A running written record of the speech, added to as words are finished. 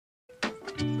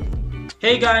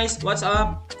Hey guys, what's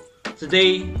up?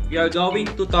 Today, we are going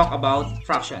to talk about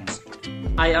fractions.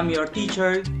 I am your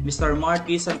teacher, Mr.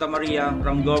 Marky Santa Maria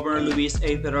from Governor Luis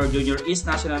A. Ferrer Jr. East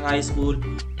National High School.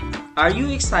 Are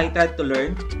you excited to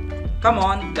learn? Come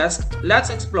on, let's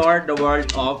explore the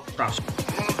world of fractions.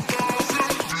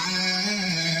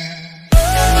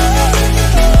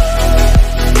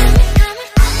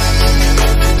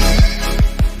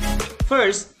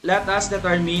 First, let us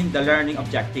determine the learning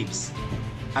objectives.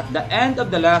 At the end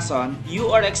of the lesson, you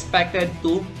are expected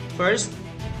to first,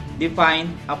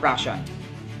 define a fraction.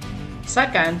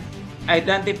 Second,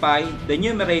 identify the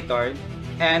numerator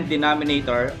and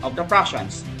denominator of the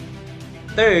fractions.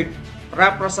 Third,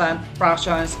 represent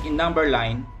fractions in number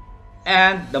line.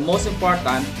 And the most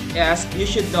important is you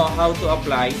should know how to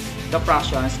apply the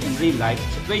fractions in real-life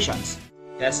situations.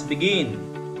 Let's begin.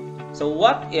 So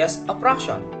what is a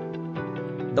fraction?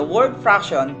 The word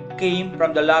fraction came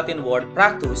from the Latin word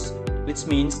fractus, which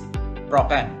means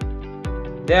broken.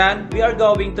 Then we are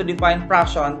going to define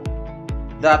fraction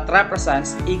that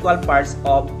represents equal parts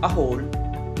of a whole,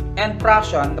 and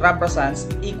fraction represents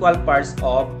equal parts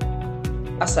of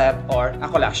a set or a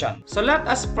collection. So let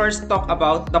us first talk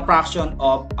about the fraction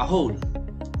of a whole.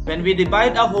 When we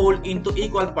divide a whole into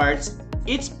equal parts,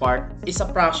 each part is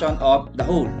a fraction of the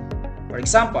whole. For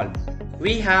example,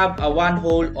 we have a one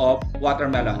whole of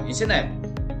watermelon, isn't it?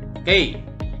 Okay,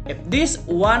 if this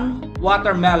one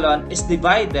watermelon is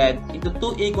divided into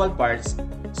two equal parts,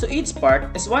 so each part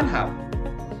is 1/2.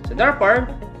 So therefore,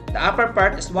 the upper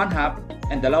part is 1/2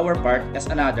 and the lower part is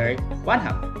another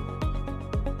 1/2.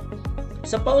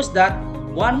 Suppose that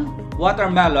one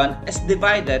watermelon is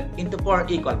divided into 4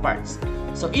 equal parts.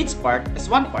 So each part is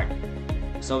 1 part.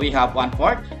 So we have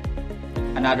 1/4,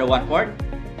 another 1/4,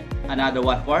 another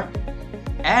 1/4,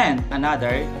 and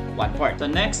another 1/4. So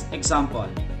next example.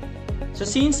 So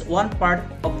since 1 part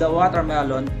of the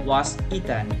watermelon was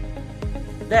eaten,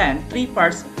 then 3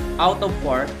 parts out of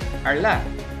 4 are left.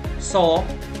 So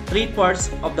 3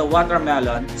 parts of the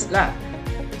watermelon is left.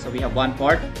 So we have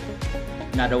 1/4,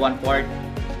 another 1/4,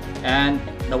 and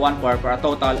the 1/4 for a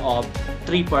total of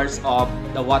 3 parts of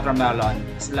the watermelon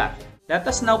is left. Let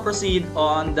us now proceed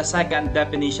on the second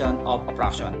definition of a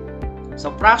fraction.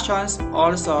 So fractions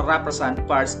also represent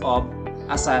parts of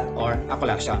a set or a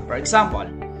collection. For example,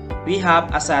 we have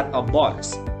a set of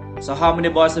balls. So how many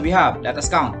balls do we have? Let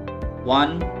us count.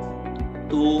 1,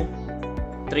 2,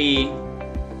 3,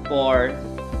 4,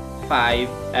 5,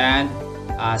 and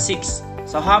 6.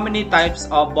 So how many types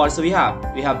of balls do we have?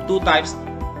 We have 2 types,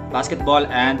 basketball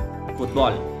and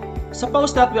football.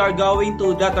 Suppose that we are going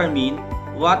to determine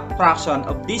what fraction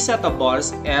of this set of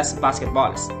balls is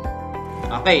basketballs.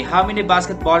 Okay, how many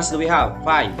basketballs do we have?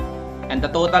 5. And the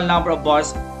total number of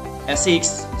balls is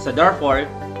 6. So therefore,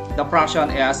 the fraction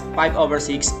is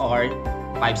 5/6 or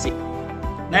 5/6.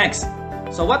 Next,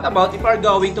 so what about if we are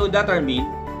going to determine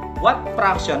what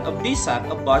fraction of this set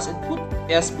of balls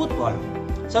is football?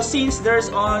 So since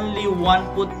there's only 1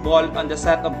 football on the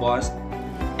set of balls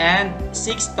and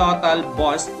 6 total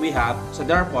balls we have, so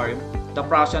therefore, the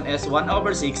fraction is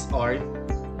 1/6 or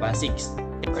 1/6.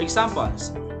 For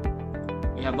examples,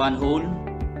 we have 1 whole,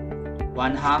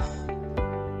 1/2,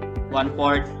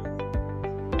 1/4,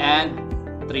 and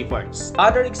 3/4.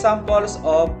 Other examples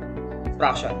of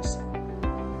fractions.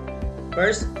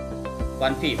 First,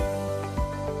 1/5.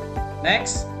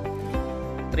 Next,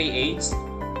 3/8.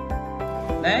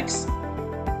 Next,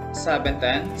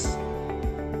 7/10.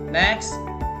 Next,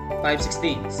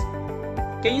 5/16.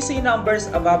 Can you see numbers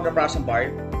above the fraction bar?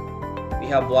 We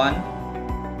have 1,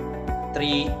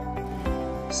 3,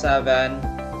 7,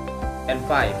 and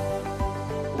 5.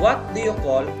 What do you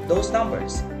call those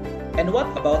numbers? And what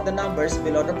about the numbers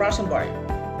below the fraction bar?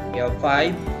 We have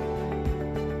 5,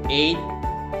 8,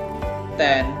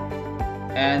 10,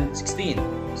 and 16.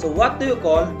 So what do you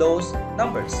call those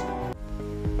numbers?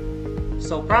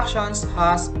 So fractions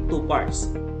has 2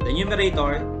 parts, the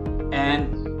numerator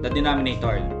and the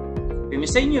denominator. When we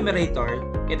say numerator,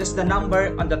 it is the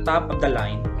number on the top of the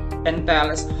line and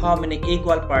tells how many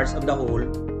equal parts of the whole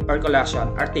or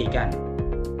collection are taken.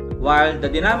 While the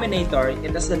denominator,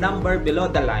 it is the number below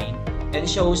the line and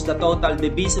shows the total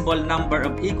divisible number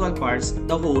of equal parts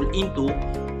the whole into,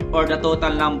 or the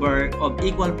total number of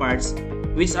equal parts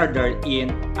which are there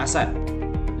in a set.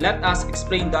 Let us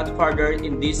explain that further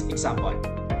in this example.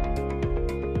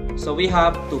 So we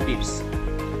have 2/5.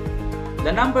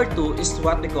 The number 2 is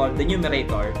what we call the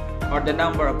numerator, or the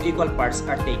number of equal parts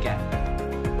are taken,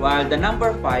 while the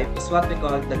number 5 is what we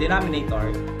call the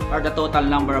denominator, or the total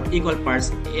number of equal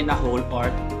parts in a whole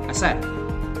or a set.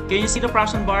 Can you see the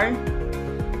fraction bar?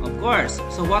 Of course.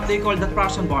 So what do you call the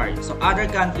fraction bar? So other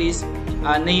countries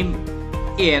name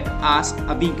it as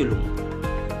a vinculum.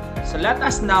 So let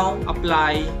us now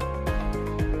apply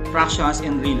fractions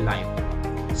in real life.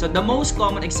 So the most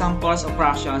common examples of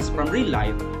fractions from real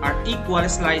life are equal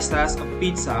slices of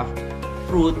pizza,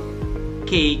 fruit,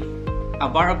 cake, a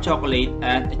bar of chocolate,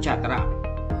 and etc.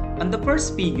 On the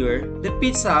first figure, the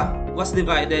pizza was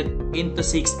divided into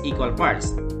 6 equal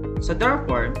parts. So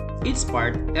therefore, each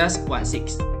part is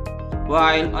 1/6.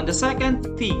 While on the second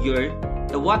figure,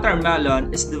 the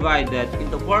watermelon is divided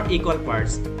into 4 equal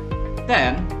parts.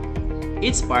 Then,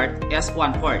 each part is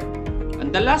 1/4. On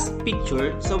the last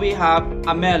picture, so we have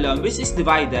a melon which is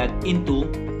divided into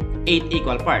 8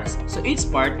 equal parts. So each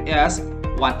part is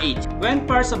 1/8. When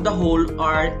parts of the whole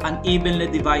are unevenly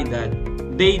divided,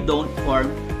 they don't form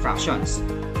fractions.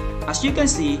 As you can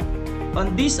see,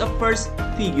 on this first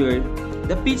figure,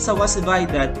 the pizza was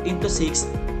divided into 6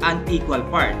 unequal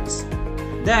parts.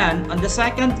 Then, on the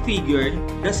second figure,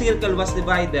 the circle was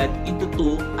divided into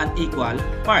 2 unequal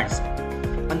parts.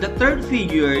 On the third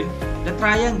figure, the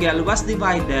triangle was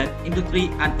divided into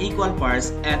 3 unequal parts,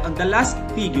 and on the last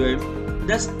figure,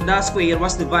 the square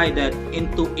was divided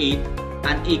into 8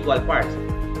 unequal parts.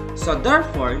 So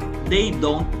therefore, they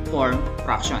don't form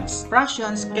fractions.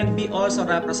 Fractions can be also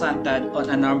represented on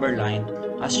a number line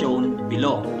as shown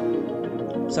below.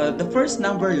 So the first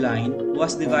number line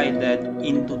was divided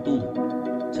into 2.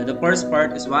 So the first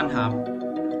part is 1/2,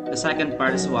 the second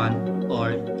part is 1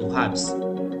 or 2 halves.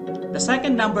 The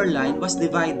second number line was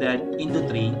divided into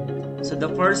 3. So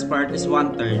the first part is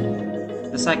 1/3,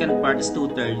 the second part is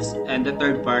 2/3, and the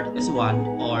third part is 1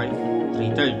 or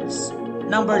 3/3.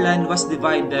 Number line was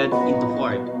divided into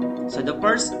 4. So the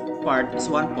first part is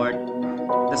 1/4,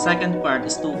 the second part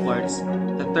is 2/4,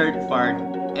 the third part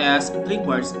is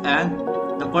 3/4, and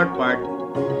the fourth part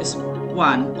is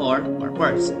 1 or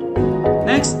 4/4.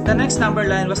 Next, the next number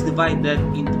line was divided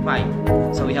into 5.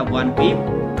 So we have 1/5,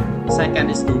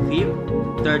 second is 2/5,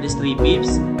 third is 3/5,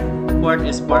 fourth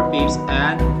is 4/5,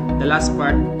 and the last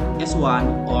part is 1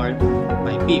 or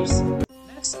 5/5.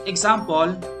 Next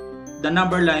example, the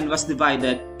number line was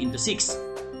divided into 6.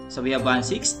 So we have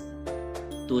 1/6,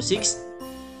 2/6,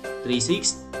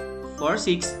 3/6,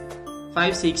 4/6,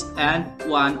 5/6, and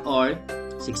 1 or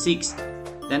 6/6.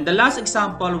 Then the last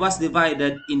example was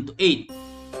divided into 8.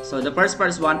 So the first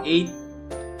part is 1/8,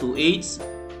 2/8,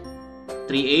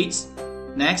 3/8,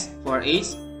 next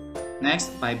 4/8,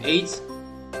 next 5/8,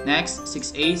 next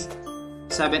 6/8,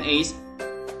 7/8,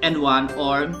 and 1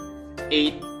 or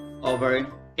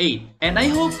 8/8. And I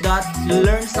hope that you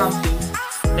learned something.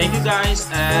 Thank you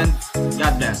guys, and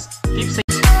God bless. Keep safe.